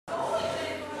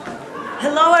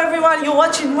Hello everyone, you're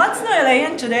watching What's New LA,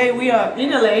 and today we are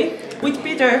in LA with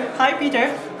Peter. Hi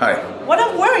Peter. Hi. What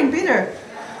I'm wearing, Peter?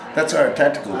 That's our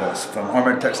tactical vest from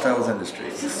Armour Textiles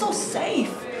Industries. This is so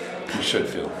safe. You should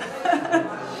feel.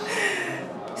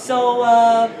 So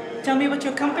tell me about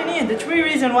your company and the 3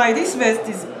 reasons why this vest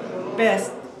is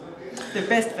best. The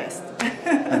best vest.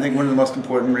 I think one of the most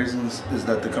important reasons is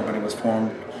that the company was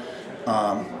formed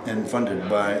and funded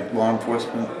by law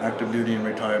enforcement, active duty and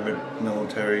retirement,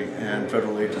 military, and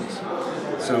federal agents.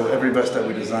 So every vest that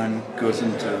we design goes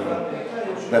into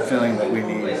that feeling that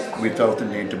we felt the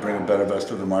need to bring a better vest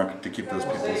to the market to keep those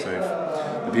people safe.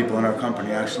 The people in our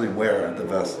company actually wear the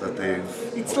vest that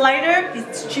they've... It's lighter,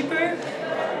 it's cheaper,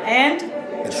 and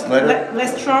it's lighter,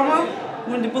 less trauma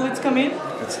when the bullets come in.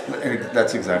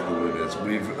 That's exactly what it is.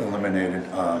 We've eliminated,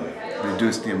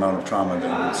 reduced the amount of trauma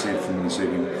that we receive from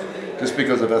receiving. Just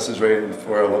because the vest is rated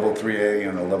for a level 3A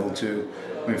and a level 2,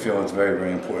 we feel it's very,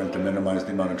 very important to minimize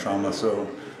the amount of trauma so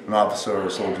an officer or a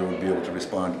soldier would be able to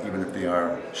respond even if they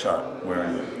are shot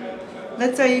wearing it.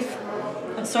 Let's say if,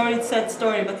 I'm sorry it's a sad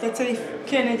story, but let's say if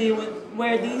Kennedy would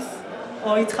wear these,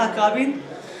 or Yitzhak Rabin.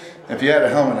 If you had a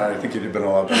helmet on, I think you'd have been a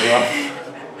lot better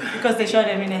off. Because they shot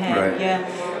him in the head, right. Yeah.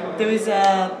 There is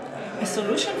a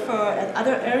solution for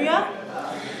another area?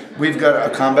 We've got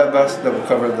a combat vest that will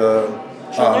cover the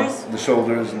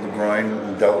shoulders and the groin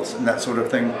and delts and that sort of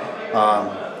thing.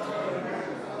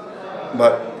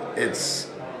 But it's,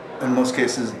 in most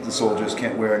cases, the soldiers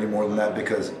can't wear any more than that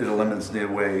because it limits the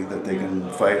way that they can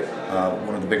fight.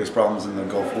 One of the biggest problems in the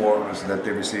Gulf War was that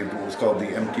they received what was called the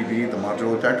MTV, the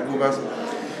Modular Tactical Vest.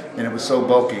 And it was so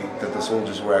bulky that the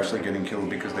soldiers were actually getting killed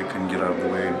because they couldn't get out of the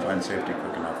way and find safety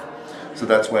quick enough. So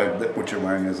that's why what you're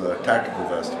wearing is a tactical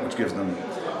vest, which gives them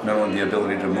not only the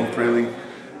ability to move freely,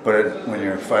 but when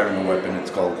you're firing a weapon, it's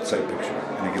called sight picture,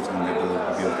 and it gives them the ability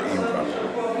to be able to aim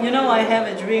properly. You know, I have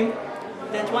a dream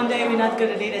that one day we're not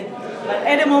going to need it, but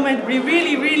at the moment we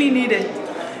really, really need it.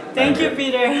 Thank you,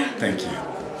 Peter. Thank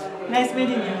you. Nice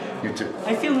meeting you. You too.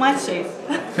 I feel much safe.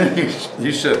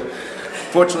 You should.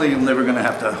 Fortunately, you're never going to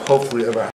have to, hopefully, ever